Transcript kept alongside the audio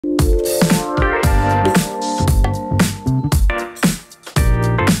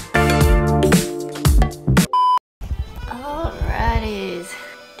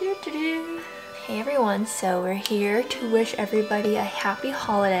So we're here to wish everybody a happy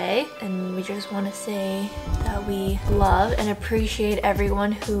holiday, and we just want to say that we love and appreciate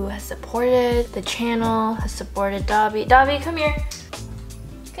everyone who has supported the channel, has supported Dobby. Dobby, come here.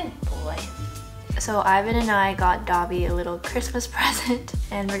 Good boy. So Ivan and I got Dobby a little Christmas present,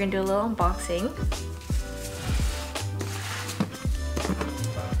 and we're gonna do a little unboxing.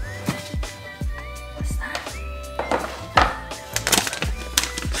 What's that?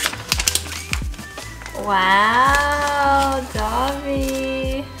 Wow,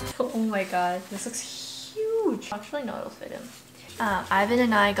 Dobby. Oh my god, this looks huge. Actually, no, it'll fit him. Ivan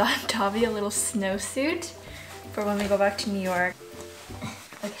and I got Dobby a little snowsuit for when we go back to New York.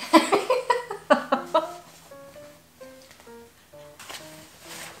 Okay.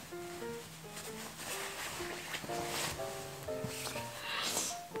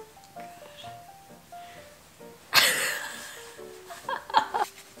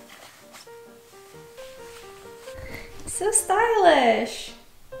 So stylish.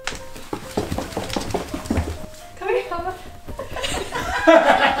 Come here, Papa.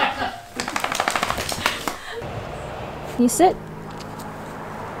 Can you sit?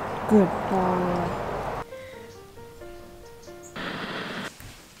 Good boy.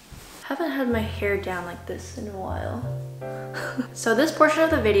 Haven't had my hair down like this in a while. So this portion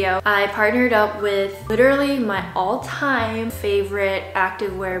of the video, I partnered up with literally my all-time favorite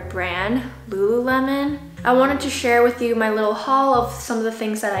activewear brand, Lululemon. I wanted to share with you my little haul of some of the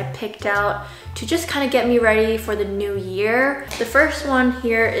things that I picked out to just kind of get me ready for the new year. The first one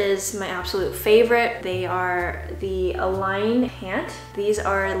here is my absolute favorite. They are the Align pant. These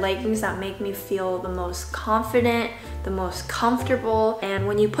are leggings that make me feel the most confident, the most comfortable, and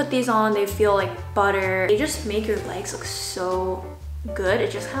when you put these on, they feel like butter. They just make your legs look so good. It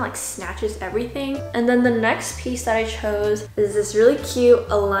just kind of like snatches everything. And then the next piece that I chose is this really cute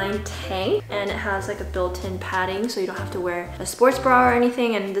Align tank, and it has like a built-in padding so you don't have to wear a sports bra or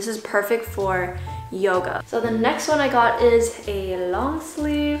anything, and this is perfect for yoga. So the next one I got is a long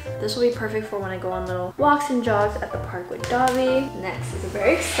sleeve. This will be perfect for when I go on little walks and jogs at the park with Dobby. Next is a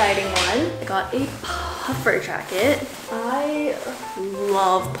very exciting one. I got a puffer jacket. I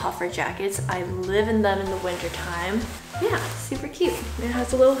love puffer jackets. I live in them in the winter time. Yeah, super cute. It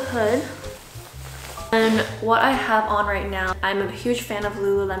has a little hood. And what I have on right now, I'm a huge fan of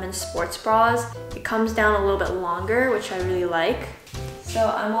Lululemon sports bras. It comes down a little bit longer, which I really like. So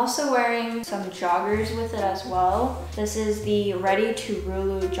I'm also wearing some joggers with it as well. This is the Ready to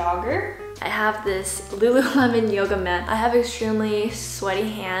Rulu jogger. I have this Lululemon yoga mat. I have extremely sweaty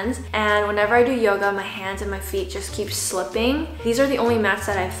hands, and whenever I do yoga, my hands and my feet just keep slipping. These are the only mats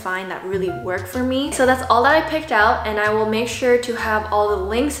that I find that really work for me. So that's all that I picked out, and I will make sure to have all the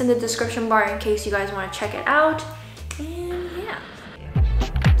links in the description bar in case you guys want to check it out. And yeah.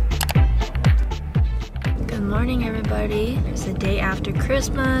 Good morning, everybody. It's the day after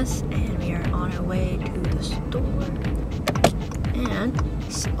Christmas, and we are on our way to the store. And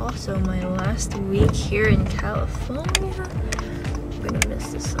it's also my last week here in California. I'm gonna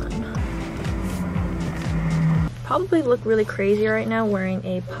miss the sun. Probably look really crazy right now wearing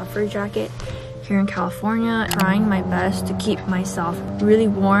a puffer jacket here in California. Trying my best to keep myself really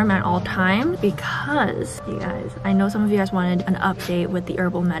warm at all times because, you guys, I know some of you guys wanted an update with the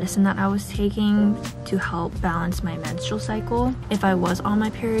herbal medicine that I was taking to help balance my menstrual cycle. If I was on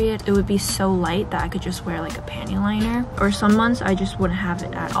my period, it would be so light that I could just wear like a panty liner, or some months I just wouldn't have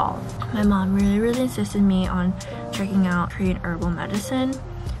it at all. My mom really insisted me on checking out Korean herbal medicine,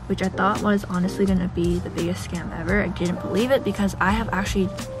 which I thought was honestly gonna be the biggest scam ever. I didn't believe it because I have actually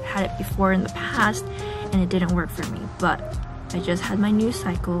had it before in the past and it didn't work for me, but I just had my new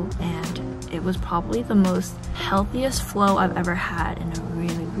cycle and it was probably the most healthiest flow I've ever had in a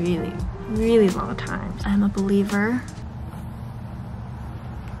really long time. I'm a believer.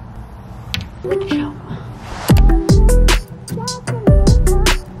 Good job.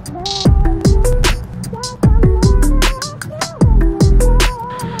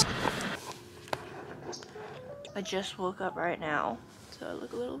 I just woke up right now, so I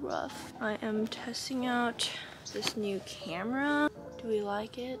look a little rough. I am testing out this new camera. Do we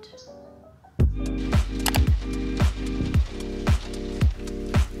like it?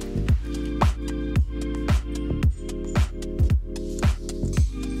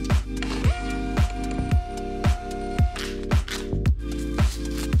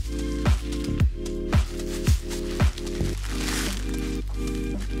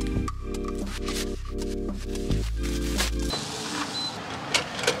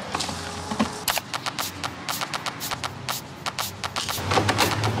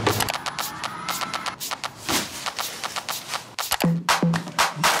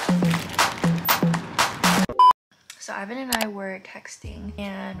 texting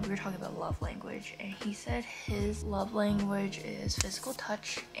and we were talking about love language, and he said his love language is physical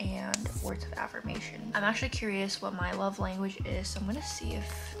touch and words of affirmation. I'm actually curious what my love language is, so I'm gonna see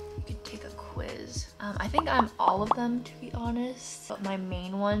if you could take a quiz. I think I'm all of them, to be honest, but my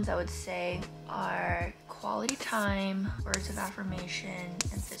main ones I would say are quality time, words of affirmation,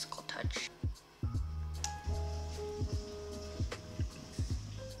 and physical touch.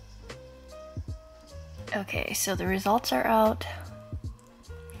 Okay, so the results are out.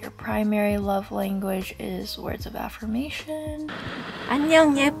 Your primary love language is words of affirmation.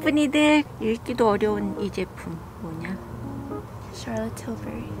 안녕 예쁜이들. 읽기도 어려운 이 제품 뭐냐? Charlotte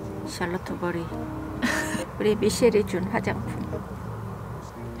Tilbury. 샬롯 tilbury. 우리 미셸이 준 화장품.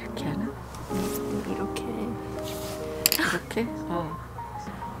 이렇게 하나? 이렇게. 이렇게?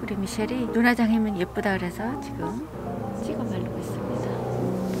 우리 미셸이 눈화장하면 예쁘다 그래서 지금 찍어 바르고 있습니다.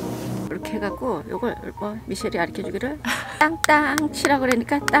 이렇게 해갖고 요걸 미셸이 가르쳐주기를 땅땅 치라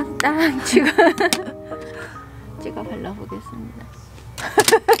그러니까 땅땅 찍어 발라보겠습니다.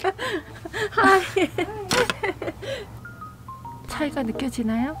 차이가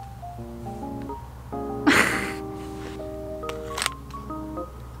느껴지나요?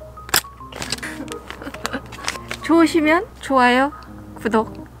 좋으시면 좋아요,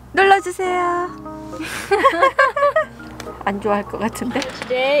 구독 눌러주세요. 안 좋아할 것 같은데?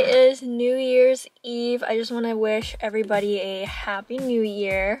 Today is New Year's Eve. I just want to wish everybody a happy new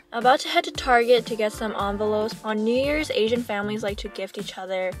year. I'm about to head to Target to get some envelopes. On New Year's, Asian families like to gift each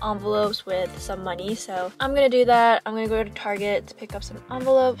other envelopes with some money, so I'm gonna do that. I'm gonna go to Target to pick up some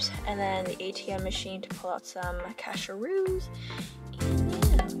envelopes and then the ATM machine to pull out some casheroos.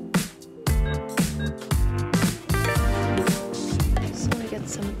 So I'm gonna get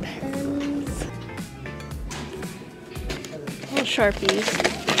some pens. Sharpies.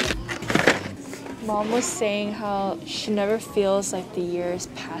 Mom was saying how she never feels like the year is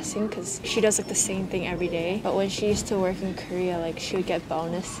passing because she does like the same thing every day. But when she used to work in Korea, like she would get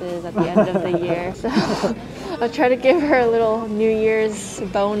bonuses at the end of the year. So I'll try to give her a little New Year's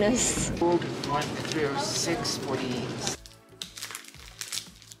bonus. 1, 3, or 6, 40.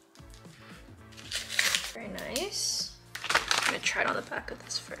 Very nice. I'm gonna try it on the back of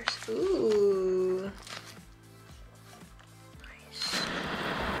this first. Ooh.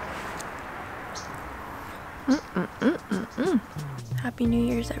 Happy New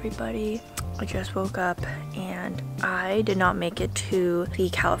Year's, everybody. I just woke up and I did not make it to the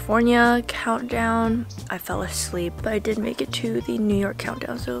California countdown. I fell asleep, but I did make it to the New York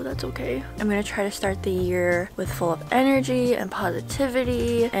countdown, so that's okay. I'm gonna try to start the year with full of energy and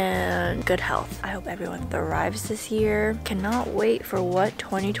positivity and good health. I hope everyone thrives this year. Cannot wait for what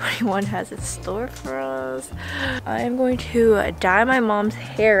 2021 has in store for us. I am going to dye my mom's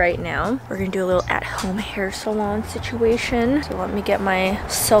hair right now. We're gonna do a little at-home hair salon situation. So let me get my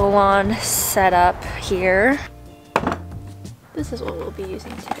salon set up here. This is what we'll be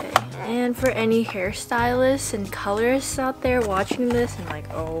using today. And for any hairstylists and colorists out there watching this and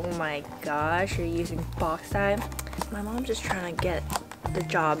like, oh my gosh, you're using box dye. My mom's just trying to get the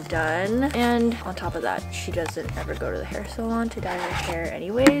job done. And on top of that, she doesn't ever go to the hair salon to dye her hair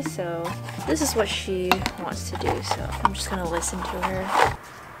anyway. So this is what she wants to do. So I'm just gonna listen to her.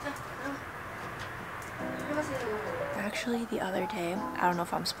 Actually, the other day, I don't know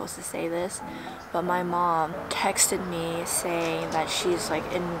if I'm supposed to say this, but my mom texted me saying that she's like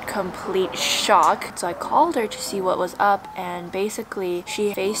in complete shock. So I called her to see what was up, and basically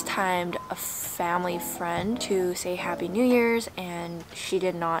she FaceTimed a family friend to say Happy New Year's, and she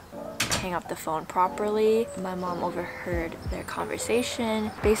did not hang up the phone properly. My mom overheard their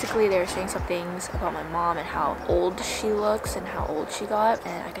conversation. Basically, they were saying some things about my mom and how old she looks and how old she got,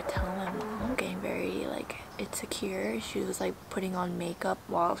 and I could tell my mom getting very like insecure. She was like putting on makeup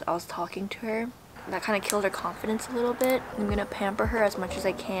while I was talking to her. That kind of killed her confidence a little bit. I'm gonna pamper her as much as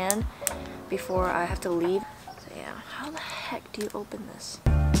I can before I have to leave. So yeah, how the heck do you open this?